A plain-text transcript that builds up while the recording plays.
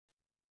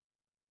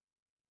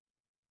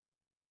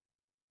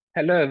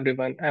Hello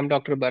everyone, I'm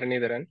Dr.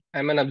 Baranitharan.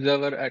 I'm an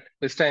observer at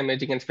Vista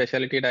Imaging and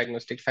Specialty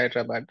Diagnostics,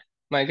 Hyderabad.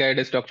 My guide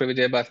is Dr.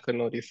 Vijay Bhaskar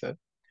Nori, sir.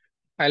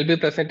 I'll be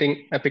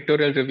presenting a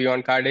pictorial review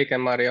on cardiac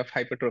MRI of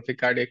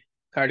hypertrophic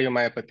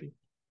cardiomyopathy.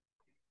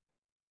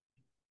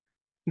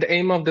 The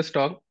aim of this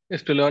talk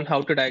is to learn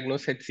how to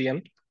diagnose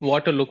HCM,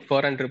 what to look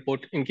for and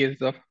report in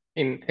cases of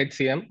in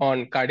HCM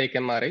on cardiac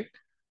MRI,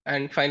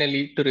 and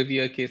finally to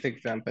review a case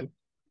example.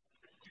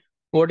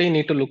 What do you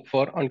need to look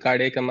for on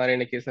cardiac MRI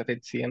in a case of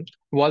HCM?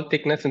 Wall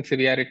thickness and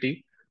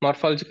severity,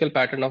 morphological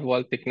pattern of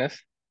wall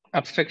thickness,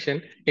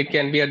 obstruction, it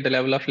can be at the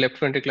level of left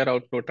ventricular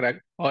outflow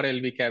tract or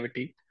LV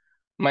cavity,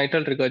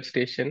 mitral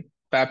regurgitation,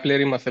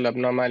 papillary muscle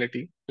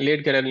abnormality,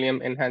 late gadolinium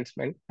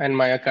enhancement, and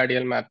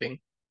myocardial mapping.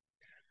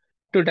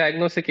 To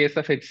diagnose a case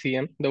of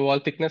HCM, the wall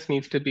thickness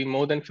needs to be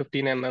more than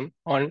 15 mm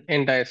on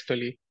end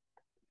diastole.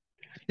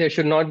 There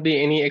should not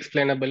be any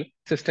explainable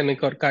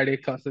systemic or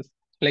cardiac causes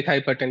like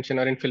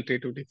hypertension or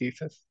infiltrative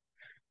diseases.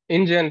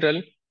 In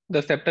general,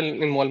 the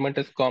septal involvement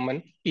is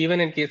common. Even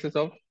in cases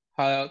of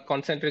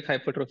concentric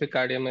hypertrophic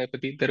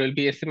cardiomyopathy, there will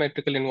be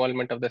asymmetrical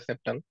involvement of the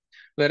septum.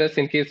 Whereas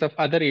in case of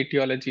other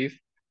etiologies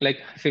like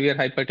severe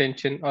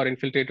hypertension or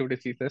infiltrative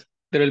diseases,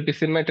 there will be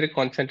symmetric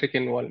concentric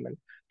involvement.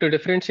 To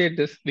differentiate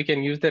this, we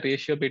can use the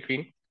ratio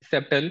between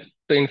septal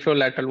to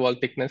infralateral wall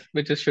thickness,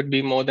 should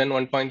be more than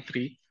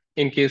 1.3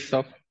 in case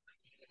of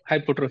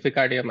hypertrophic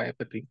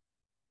cardiomyopathy.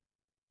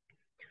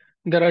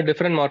 There are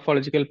different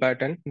morphological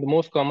patterns. The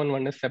most common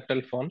one is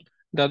septal form.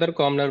 The other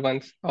commoner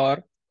ones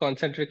are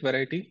concentric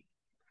variety,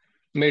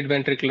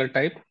 mid-ventricular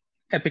type,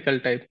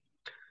 apical type.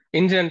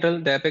 In general,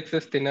 the apex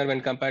is thinner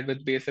when compared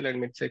with basal and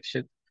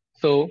midsection.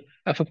 So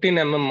a 15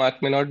 mm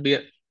mark may not be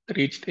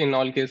reached in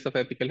all cases of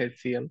apical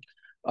HCM.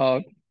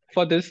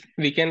 For this,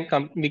 we can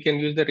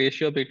use the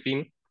ratio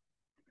between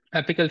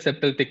apical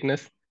septal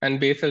thickness and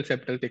basal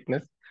septal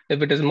thickness.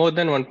 If it is more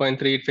than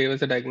 1.3, it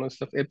favors a diagnosis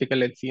of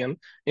apical HCM.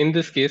 In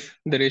this case,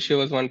 the ratio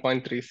was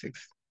 1.36.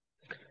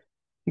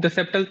 The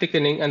septal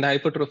thickening and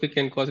hypertrophy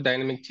can cause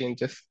dynamic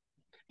changes.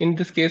 In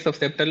this case of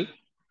septal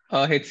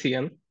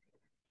HCM,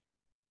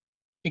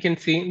 you can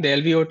see the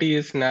LVOT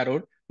is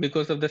narrowed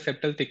because of the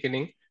septal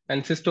thickening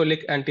and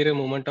systolic anterior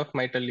movement of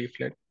mitral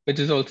leaflet, which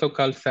is also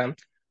called SAM.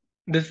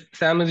 This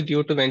SAM is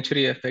due to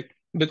Venturi effect.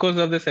 Because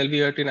of this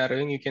LVOT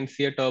narrowing, you can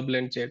see a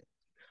turbulent jet.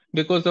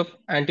 Because of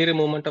anterior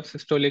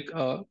systolic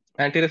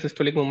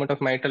movement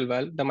of mitral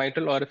valve, the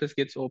mitral orifice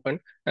gets opened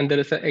and there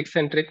is an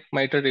eccentric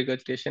mitral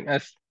regurgitation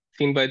as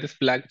seen by this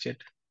black jet.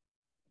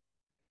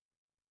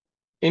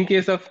 In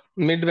case of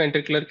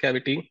mid-ventricular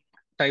cavity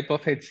type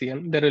of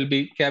HCM, there will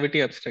be cavity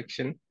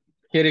obstruction.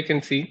 Here you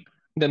can see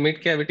the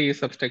mid cavity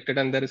is obstructed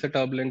and there is a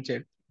turbulent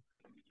jet.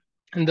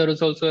 And there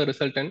is also a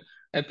resultant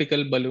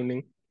apical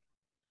ballooning.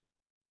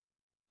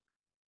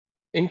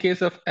 In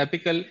case of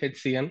apical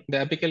HCM, the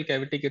apical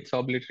cavity gets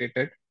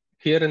obliterated.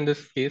 Here in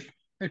this case,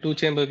 a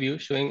two-chamber view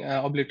showing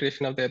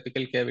obliteration of the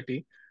apical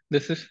cavity.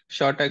 This is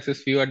short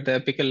axis view at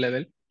the apical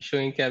level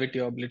showing cavity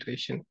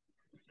obliteration.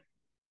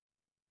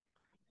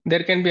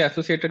 There can be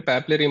associated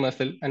papillary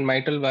muscle and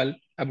mitral valve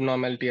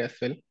abnormality as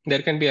well.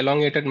 There can be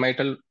elongated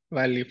mitral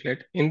valve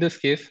leaflet. In this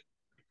case,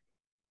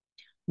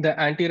 the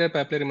anterior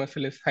papillary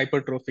muscle is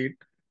hypertrophied.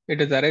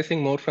 It is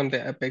arising more from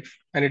the apex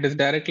and it is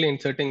directly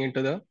inserting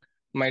into the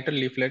mitral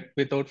leaflet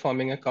without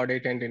forming a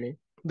caudate tendinae.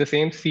 The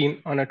same seen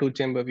on a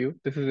two-chamber view.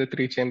 This is a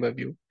three-chamber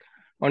view.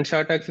 On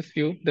short axis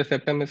view, the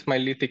septum is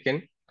mildly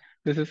thickened.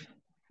 This is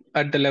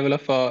at the level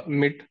of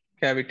mid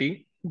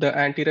cavity. The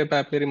anterior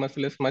papillary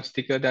muscle is much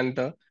thicker than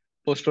the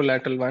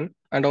posterolateral one.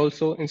 And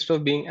also, instead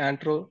of being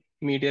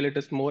anteromedial, it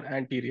is more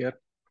anterior.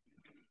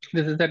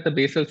 This is at the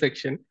basal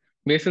section.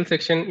 Basal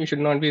section, you should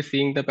not be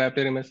seeing the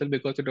papillary muscle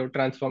because it will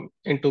transform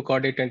into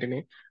caudate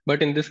tendinae.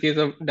 But in this case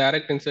of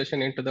direct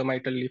insertion into the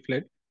mitral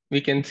leaflet, we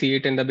can see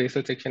it in the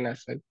basal section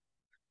as well.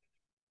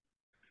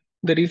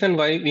 The reason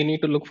why we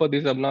need to look for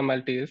these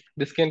abnormalities is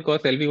this can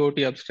cause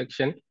LVOT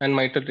obstruction and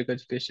mitral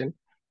regurgitation.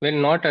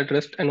 When not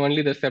addressed and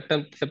only the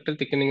septal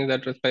thickening is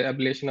addressed by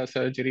ablation or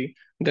surgery,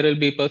 there will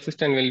be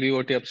persistent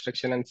LVOT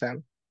obstruction and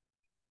SAM.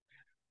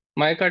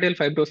 Myocardial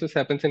fibrosis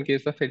happens in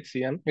case of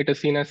HCM. It is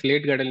seen as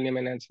late gadolinium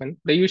enhancement.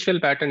 The usual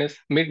pattern is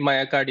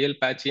mid-myocardial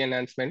patchy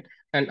enhancement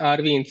and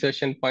RV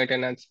insertion point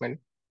enhancement.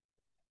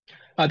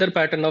 Other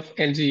pattern of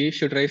LGE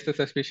should raise the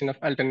suspicion of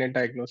alternate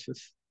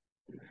diagnosis.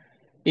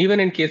 Even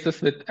in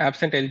cases with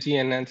absent LGE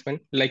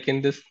enhancement, like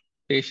in this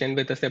patient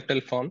with a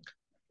septal form,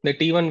 the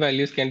T1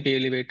 values can be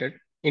elevated,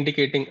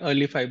 indicating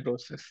early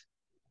fibrosis.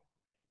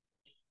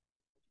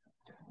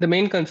 The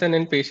main concern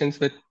in patients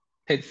with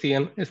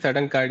HCM is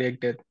sudden cardiac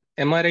death.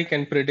 MRI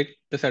can predict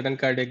the sudden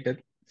cardiac death.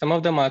 Some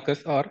of the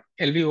markers are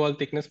LV wall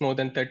thickness more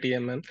than 30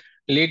 mm,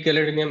 late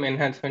gadolinium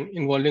enhancement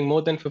involving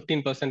more than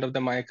 15% of the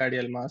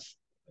myocardial mass,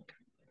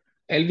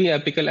 LV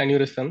apical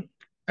aneurysm,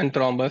 and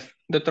thrombus.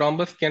 The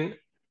thrombus can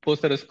pose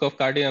the risk of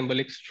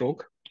cardioembolic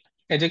stroke.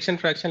 Ejection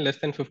fraction less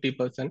than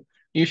 50%.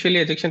 Usually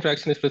ejection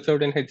fraction is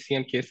preserved in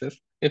HCM cases.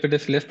 If it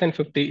is less than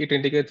 50, it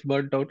indicates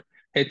burnt out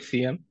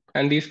HCM,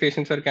 and these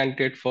patients are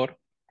candidate for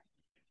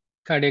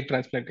cardiac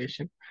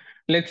transplantation.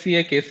 Let's see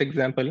a case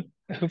example.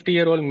 A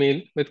 50-year-old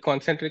male with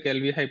concentric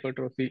LV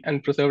hypertrophy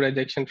and preserved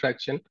ejection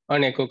fraction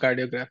on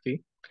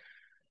echocardiography.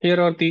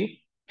 Here are the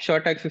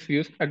short axis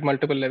views at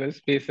multiple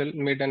levels, basal,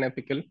 mid, and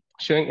apical,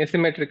 showing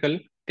asymmetrical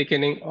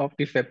thickening of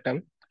the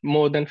septum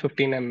more than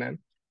 15 mm,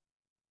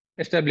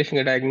 establishing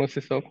a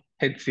diagnosis of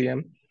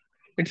HCM.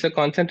 It's a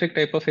concentric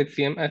type of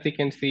HCM, as you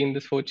can see in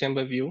this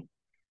four-chamber view.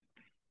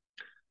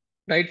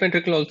 Right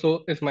ventricle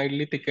also is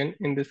mildly thickened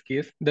in this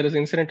case. There is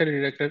incidentally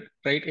detected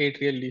right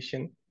atrial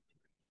lesion.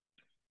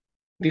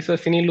 These are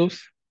cine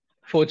loops,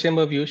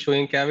 four-chamber view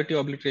showing cavity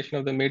obliteration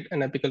of the mid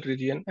and apical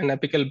region and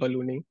apical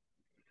ballooning.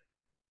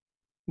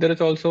 There is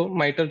also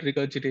mitral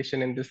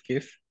regurgitation in this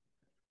case.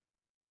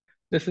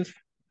 This is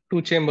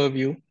two-chamber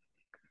view,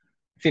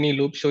 cine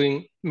loop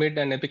showing mid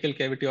and apical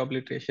cavity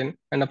obliteration,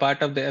 and a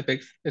part of the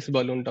apex is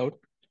ballooned out.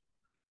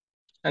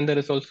 And there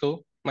is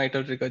also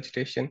mitral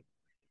regurgitation.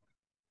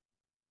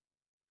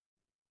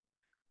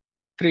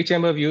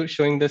 Three-chamber view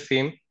showing the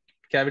same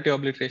cavity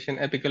obliteration,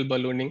 apical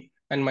ballooning,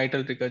 and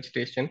mitral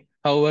regurgitation.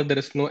 However, there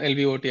is no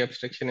LVOT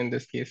obstruction in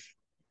this case.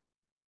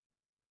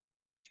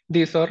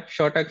 These are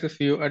short axis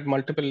view at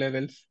multiple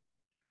levels.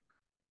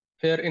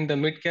 Here in the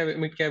mid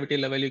cavity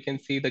level, you can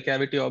see the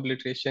cavity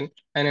obliteration,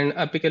 and in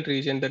apical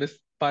region, there is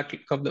part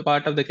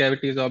of the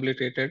cavity is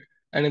obliterated,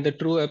 and in the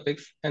true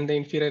apex and the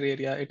inferior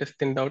area, it is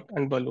thinned out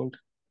and ballooned.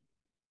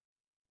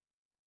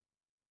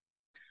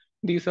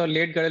 These are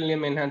late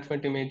gadolinium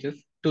enhancement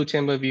images,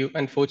 two-chamber view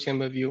and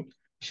four-chamber view,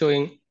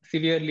 showing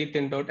severely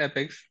thinned out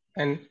apex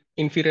and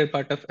inferior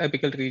part of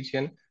apical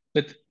region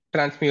with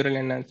transmural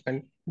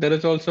enhancement. There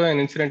is also an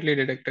incidentally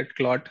detected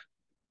clot.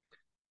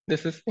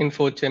 This is in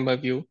four-chamber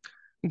view.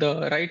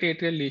 The right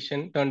atrial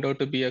lesion turned out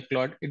to be a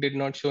clot. It did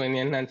not show any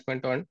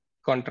enhancement on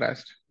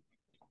contrast.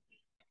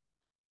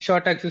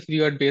 Short axis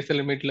view at basal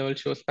and mid-level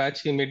shows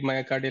patchy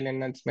mid-myocardial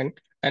enhancement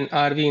and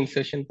RV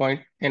insertion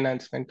point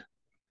enhancement.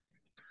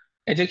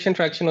 Ejection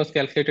fraction was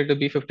calculated to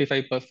be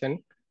 55%,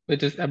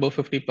 which is above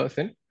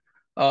 50%.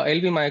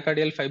 LV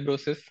myocardial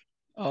fibrosis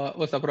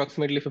was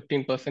approximately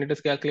 15%. It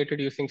is calculated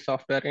using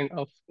software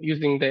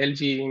using the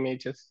LG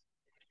images.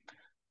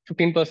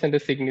 15%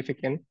 is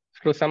significant.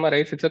 To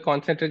summarize, it's a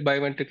concentric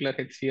biventricular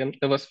HCM.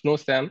 There was no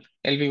SAM,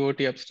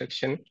 LVOT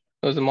obstruction.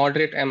 There was a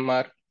moderate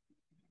MR.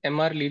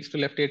 MR leads to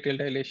left atrial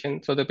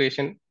dilation, so the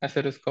patient has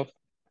a risk of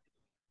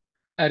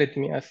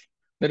arrhythmias.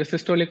 There is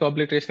systolic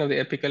obliteration of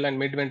the apical and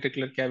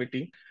mid-ventricular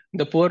cavity.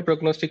 The poor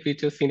prognostic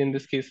features seen in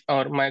this case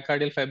are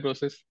myocardial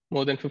fibrosis,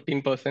 more than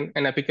 15%,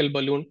 and apical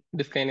balloon,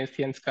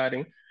 dyskinesia, and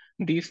scarring.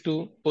 These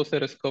two pose a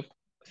risk of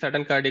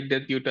sudden cardiac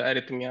death due to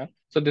arrhythmia.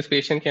 So this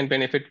patient can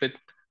benefit with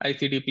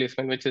ICD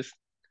placement, which is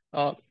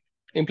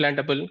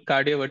implantable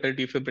cardioverter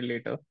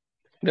defibrillator.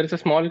 There is a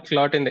small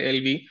clot in the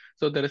LV,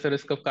 so there is a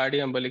risk of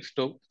cardioembolic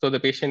stroke, so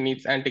the patient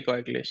needs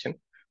anticoagulation.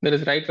 There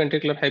is right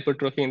ventricular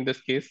hypertrophy in this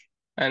case,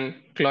 and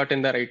clot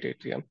in the right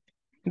atrium.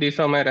 These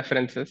are my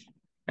references,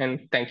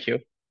 and thank you.